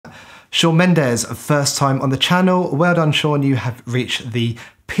Shawn Mendes, first time on the channel. Well done, Shawn. You have reached the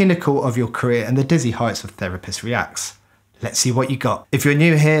pinnacle of your career and the dizzy heights of Therapist Reacts. Let's see what you got. If you're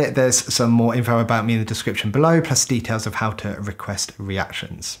new here, there's some more info about me in the description below, plus details of how to request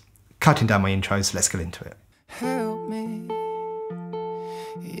reactions. Cutting down my intros, let's get into it. Help me.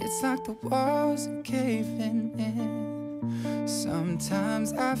 It's like the walls are caving in.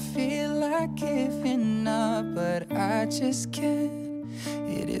 Sometimes I feel like giving up, but I just can't.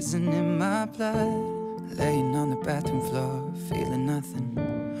 It isn't in my blood. Laying on the bathroom floor, feeling nothing.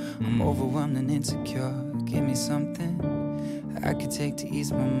 I'm overwhelmed and insecure. Give me something I could take to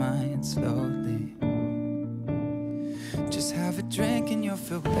ease my mind slowly. Just have a drink and you'll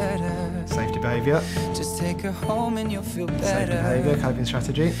feel better. Safety behaviour. Just take her home and you'll feel better. Safety behaviour, coping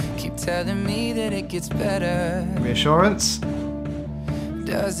strategy. Keep telling me that it gets better. Reassurance.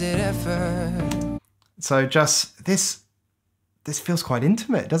 Does it ever? So just this feels quite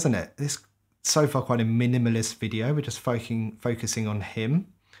intimate, doesn't it? This so far quite a minimalist video. We're just focusing on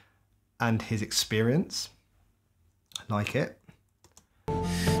him and his experience. I like it.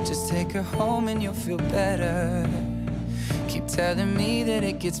 Just take her home and you'll feel better. Keep telling me that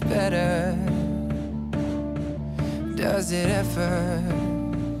it gets better. Does it ever?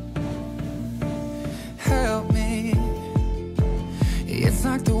 Help me. It's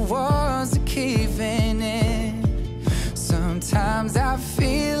like the walls are caving in. Sometimes I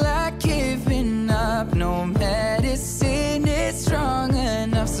feel like giving up. No medicine is strong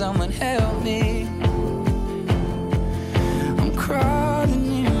enough. Someone help me. I'm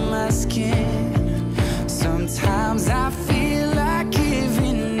crawling in my skin. Sometimes I feel like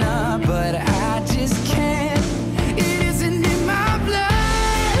giving up, but I just can't. It isn't in my blood.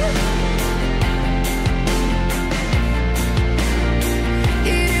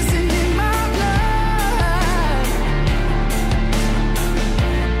 It isn't in my blood.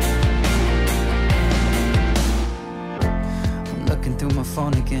 I'm looking through my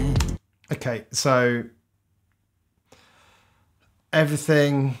phone again. Okay, so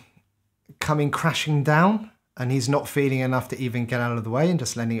everything coming crashing down and he's not feeling enough to even get out of the way and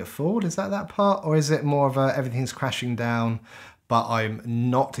just letting it fall. Is that part? Or is it more of a everything's crashing down, but I'm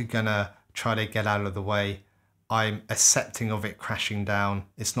not gonna try to get out of the way. I'm accepting of it crashing down.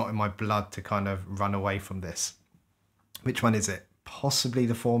 It's not in my blood to kind of run away from this. Which one is it? Possibly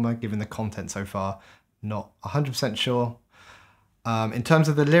the former, given the content so far. Not 100% sure. In terms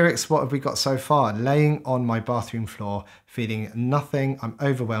of the lyrics, what have we got so far? Laying on my bathroom floor, feeling nothing. I'm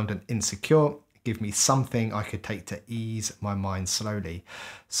overwhelmed and insecure. Give me something I could take to ease my mind slowly.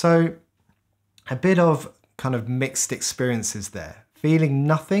 So a bit of kind of mixed experiences there. Feeling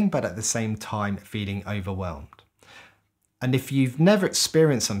nothing, but at the same time feeling overwhelmed. And if you've never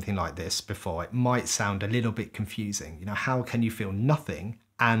experienced something like this before, it might sound a little bit confusing. You know, how can you feel nothing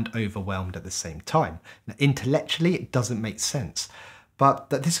and overwhelmed at the same time? Now, intellectually, it doesn't make sense,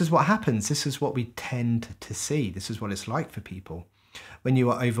 but this is what happens. This is what we tend to see. This is what it's like for people. When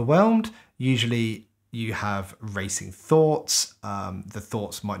you are overwhelmed, usually you have racing thoughts. The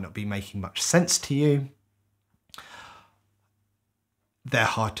thoughts might not be making much sense to you. They're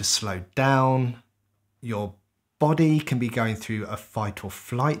hard to slow down. Your body can be going through a fight or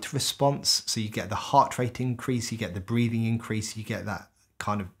flight response. So you get the heart rate increase, you get the breathing increase, you get that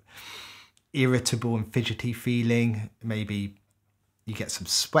kind of irritable and fidgety feeling. Maybe you get some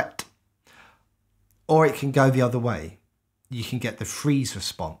sweat, or it can go the other way. You can get the freeze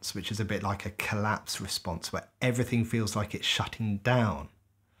response, which is a bit like a collapse response where everything feels like it's shutting down.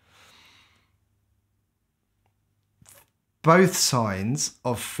 Both signs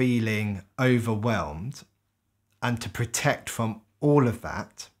of feeling overwhelmed, and to protect from all of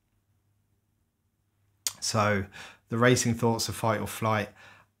that. So the racing thoughts of fight or flight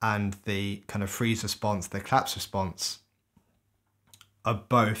and the kind of freeze response, the collapse response, are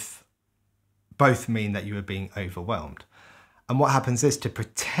both mean that you are being overwhelmed. And what happens is, to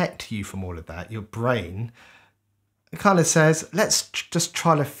protect you from all of that, your brain kind of says, let's just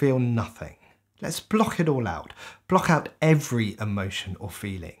try to feel nothing. Let's block it all out. Block out every emotion or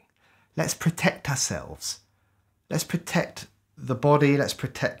feeling. Let's protect ourselves. Let's protect the body, let's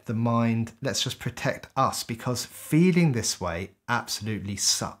protect the mind, let's just protect us, because feeling this way absolutely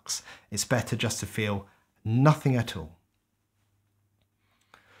sucks. It's better just to feel nothing at all.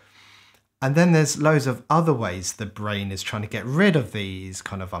 And then there's loads of other ways the brain is trying to get rid of these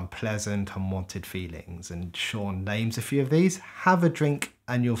kind of unpleasant, unwanted feelings. And Shawn names a few of these. Have a drink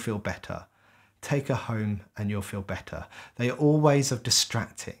and you'll feel better. Take her home and you'll feel better. They are all ways of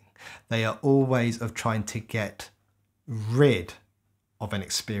distracting. They are all ways of trying to get rid of an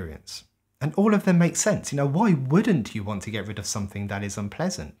experience. And all of them make sense. You know, why wouldn't you want to get rid of something that is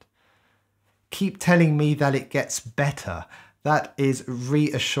unpleasant? keep telling me that it gets better. That is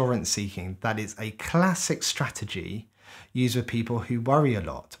reassurance seeking. That is a classic strategy used with people who worry a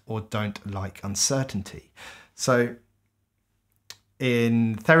lot or don't like uncertainty. So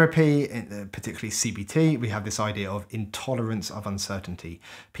in therapy, particularly CBT, we have this idea of intolerance of uncertainty.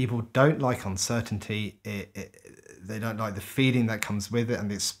 People don't like uncertainty. They don't like the feeling that comes with it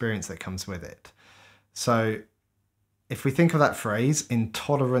and the experience that comes with it. So if we think of that phrase,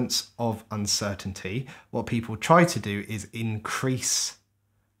 intolerance of uncertainty, what people try to do is increase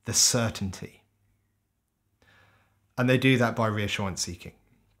the certainty. And they do that by reassurance seeking.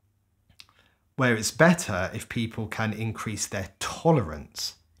 Where it's better if people can increase their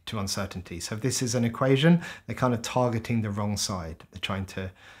tolerance to uncertainty. So if this is an equation, they're kind of targeting the wrong side. They're trying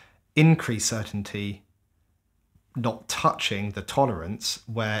to increase certainty, not touching the tolerance,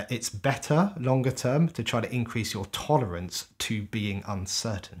 where it's better longer term to try to increase your tolerance to being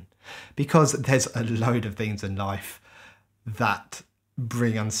uncertain. Because there's a load of things in life that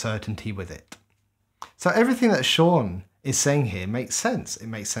bring uncertainty with it. So everything that Shawn is saying here makes sense. It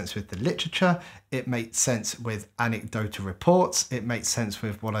makes sense with the literature, it makes sense with anecdotal reports, it makes sense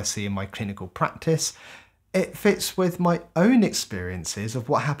with what I see in my clinical practice. It fits with my own experiences of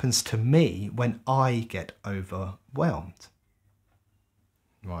what happens to me when I get overwhelmed.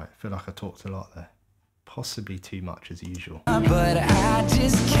 Right, I feel like I talked a lot there. Possibly too much as usual. But I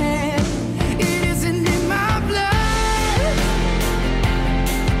just can't, it isn't in my blood.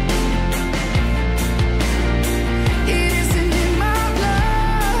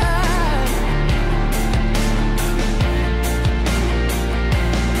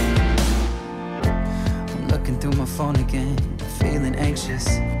 Through my phone again, feeling anxious,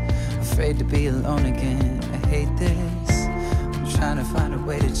 afraid to be alone again. I hate this, I'm trying to find a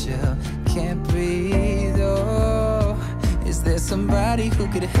way to chill, can't breathe, oh. Is there somebody who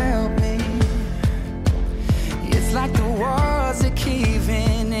could help me? It's like the walls are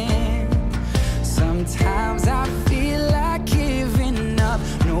caving in. Sometimes I feel like giving up.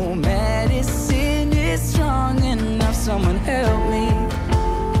 No medicine is strong enough, someone help me.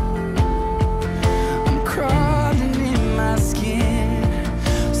 Crawling in my skin.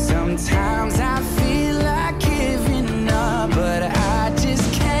 Sometimes I feel like giving up, but I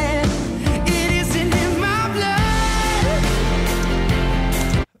just can't. It isn't in my blood.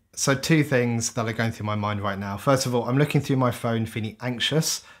 So two things that are going through my mind right now. First of all, I'm looking through my phone feeling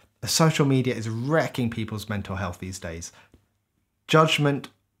anxious. Social media is wrecking people's mental health these days. Judgment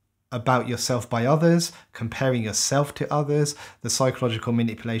about yourself by others, comparing yourself to others, the psychological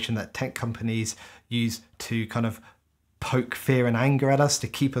manipulation that tech companies use to kind of poke fear and anger at us to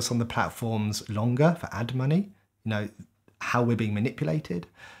keep us on the platforms longer for ad money, you know, how we're being manipulated,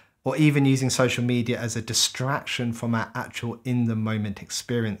 or even using social media as a distraction from our actual in-the-moment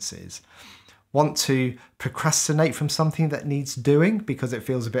experiences. Want to procrastinate from something that needs doing because it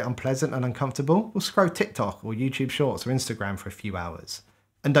feels a bit unpleasant and uncomfortable? Well, scroll TikTok or YouTube Shorts or Instagram for a few hours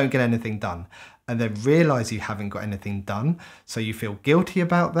and don't get anything done. And then realize you haven't got anything done, so you feel guilty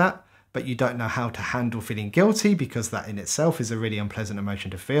about that, but you don't know how to handle feeling guilty because that in itself is a really unpleasant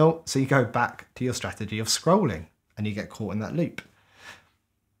emotion to feel. So you go back to your strategy of scrolling and you get caught in that loop.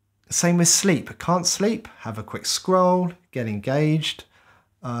 Same with sleep. Can't sleep? Have a quick scroll, get engaged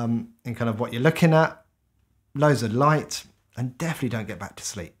in kind of what you're looking at, loads of light, and definitely don't get back to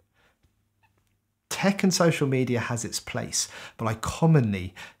sleep. Tech and social media has its place, but I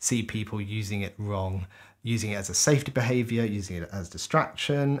commonly see people using it wrong, using it as a safety behavior, using it as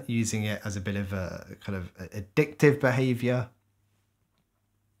distraction, using it as a bit of a kind of addictive behavior.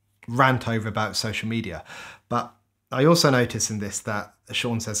 Rant over about social media. But I also notice in this that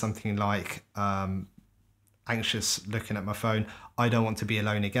Shawn says something like, anxious looking at my phone, I don't want to be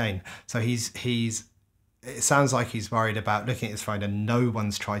alone again. So it sounds like he's worried about looking at his phone and no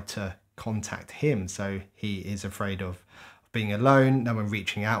one's tried to contact him. So he is afraid of being alone, no one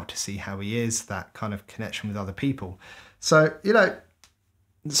reaching out to see how he is, that kind of connection with other people. So, you know,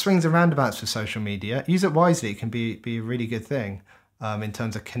 the swings and roundabouts with social media. Use it wisely. It can be a really good thing in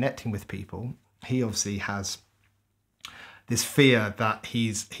terms of connecting with people. He obviously has this fear that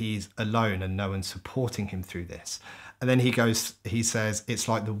he's alone and no one's supporting him through this. And then he says, it's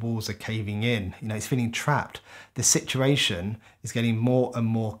like the walls are caving in. You know, he's feeling trapped. The situation is getting more and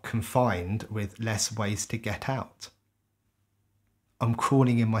more confined with less ways to get out. I'm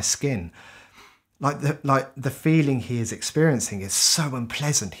crawling in my skin. Like the feeling he is experiencing is so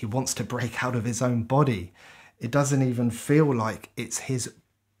unpleasant. He wants to break out of his own body. It doesn't even feel like it's his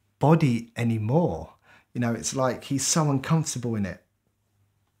body anymore. You know, it's like he's so uncomfortable in it.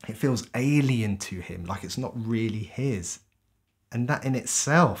 It feels alien to him, like it's not really his. And that in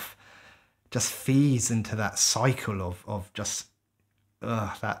itself just feeds into that cycle of just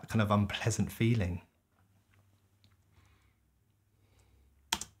that kind of unpleasant feeling.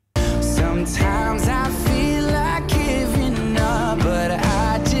 Sometimes I feel like giving up, but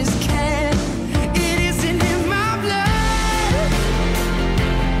I just can't. It isn't in my blood.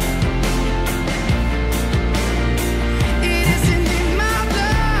 It isn't in my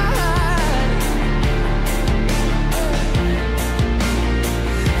blood.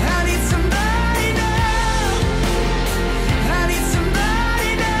 I need somebody now. I need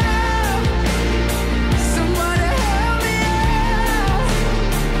somebody now. Someone to help me out.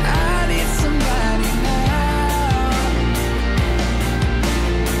 I need somebody now.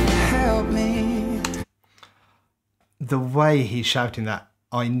 Help me. The way he's shouting that,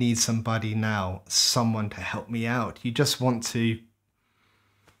 I need somebody now, someone to help me out. You just want to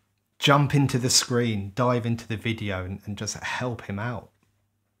jump into the screen, dive into the video and just help him out.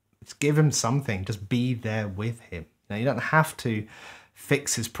 Just give him something, just be there with him. Now, you don't have to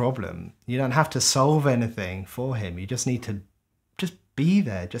fix his problem. You don't have to solve anything for him. You just need to just be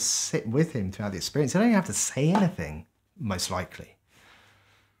there, just sit with him throughout the experience. You don't even have to say anything, most likely.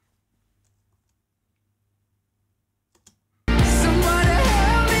 Someone to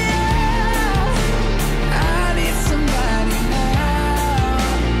help me out. I need somebody now.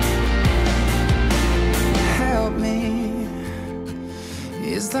 Help me.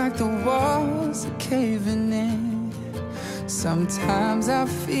 It's like the walls are caving in. Sometimes I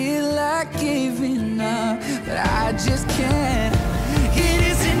feel like giving up, but I just can't. It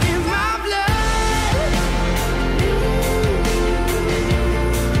isn't in my blood.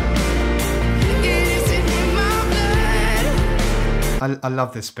 It isn't in my blood. I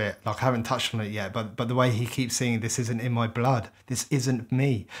love this bit. Like, I haven't touched on it yet, but the way he keeps saying, this isn't in my blood. This isn't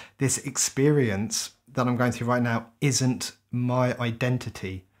me. This experience that I'm going through right now isn't my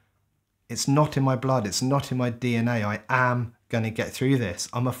identity. It's not in my blood. It's not in my DNA. I am going to get through this.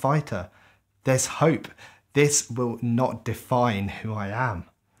 I'm a fighter. There's hope. This will not define who I am.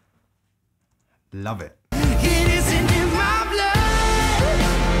 Love it. It isn't in my blood.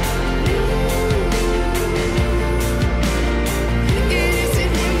 It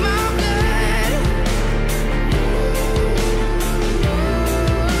isn't in my blood.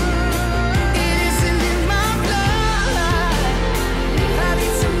 It isn't in my blood. I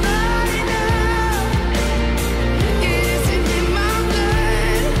need somebody now. It isn't in my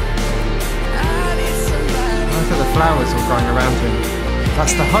blood. I need somebody. Look at the flowers all growing around him.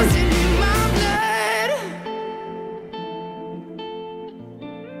 That's the hope. It isn't in my blood.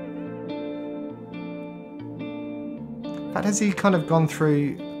 In fact, has he kind of gone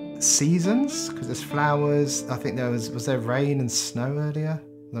through seasons? Because there's flowers. I think was there rain and snow earlier?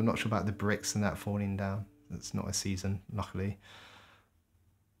 I'm not sure about the bricks and that falling down. It's not a season, luckily.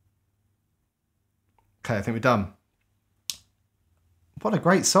 Okay, I think we're done. What a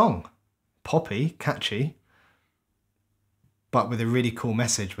great song. Poppy, catchy, but with a really cool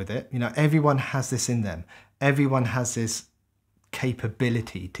message with it. You know, everyone has this in them. Everyone has this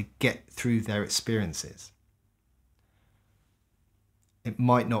capability to get through their experiences. It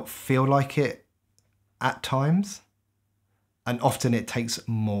might not feel like it at times, and often it takes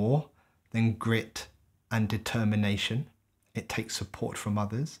more than grit and determination. It takes support from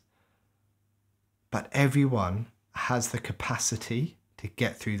others. But everyone has the capacity to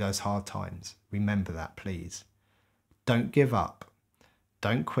get through those hard times. Remember that, please. Don't give up.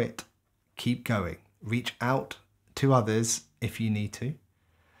 Don't quit. Keep going. Reach out to others if you need to.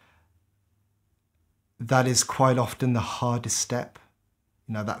 That is quite often the hardest step.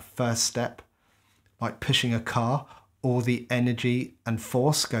 You know, that first step, like pushing a car, all the energy and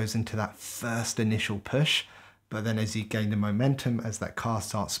force goes into that first initial push. But then as you gain the momentum, as that car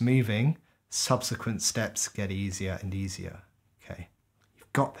starts moving, subsequent steps get easier and easier. Okay,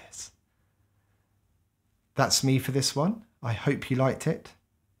 you've got this. That's me for this one. I hope you liked it.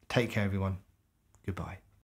 Take care, everyone. Goodbye.